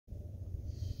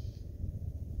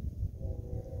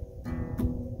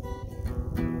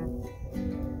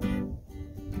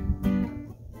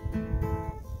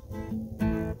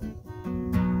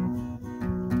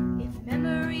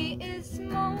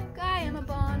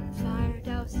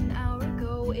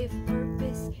If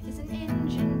purpose is an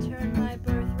engine, turn my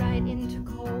birthright into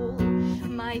coal.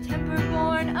 My temper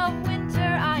born of winter,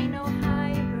 I know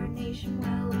hibernation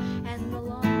well, and the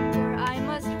longer I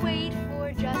must wait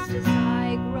for justice,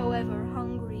 I grow ever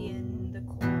hungry in the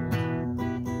cold.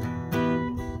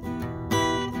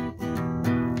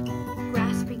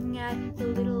 Grasping at the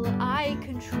little I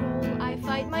control, I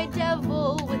fight my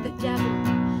devil with the devil,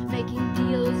 making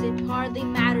deals it hardly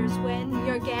matters when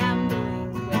you're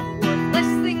gambling with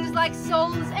worthless things like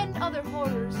souls and other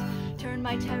horrors. Turn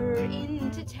my terror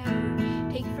into terror,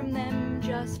 take from them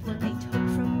just what they took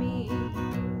from me.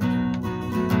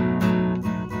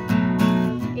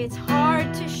 It's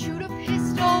hard to shoot a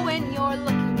pistol when you're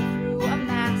looking through a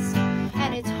mask,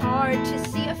 and it's hard to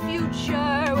see a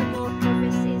future when your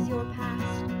purpose is your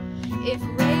past. If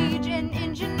rage and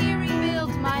engineering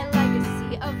builds my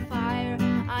legacy of fire,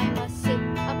 I must sit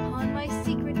upon my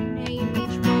secret name,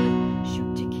 each bullet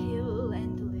shoot to kill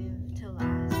and live to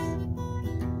last.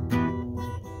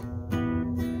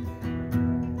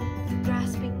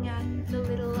 Grasping at the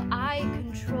little I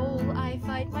control, I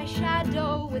fight my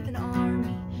shadow with an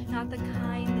army, not the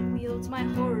kind that wields my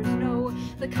horrors, no,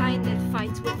 the kind that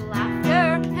fights with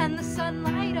laughter and the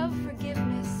sunlight of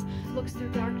forgiveness, looks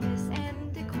through darkness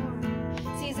and decorum,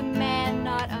 sees a man,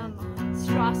 not a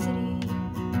monstrosity.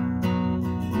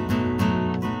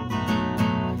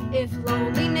 If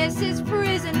loneliness is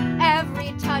prison,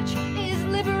 every touch is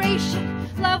liberation.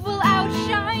 Love will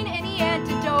outshine any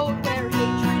antidote where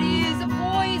hatred is a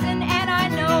poison. And I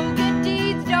know good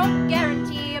deeds don't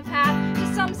guarantee a path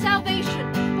to some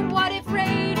salvation. But what if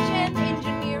rage and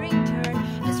engineering turn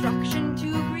destruction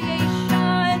to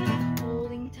creation?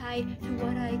 Holding tight to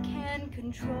what I can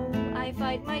control, I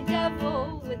fight my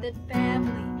devil with a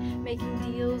family, making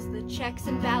deals, the checks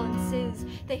and balances.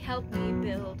 They help me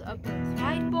build a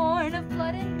birthright born of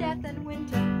blood and death and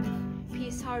winter.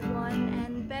 Peace hard won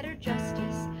and better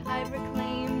justice. I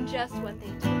reclaim just what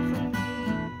they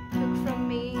took from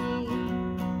me.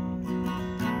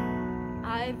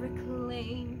 I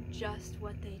reclaim just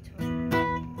what they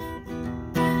took.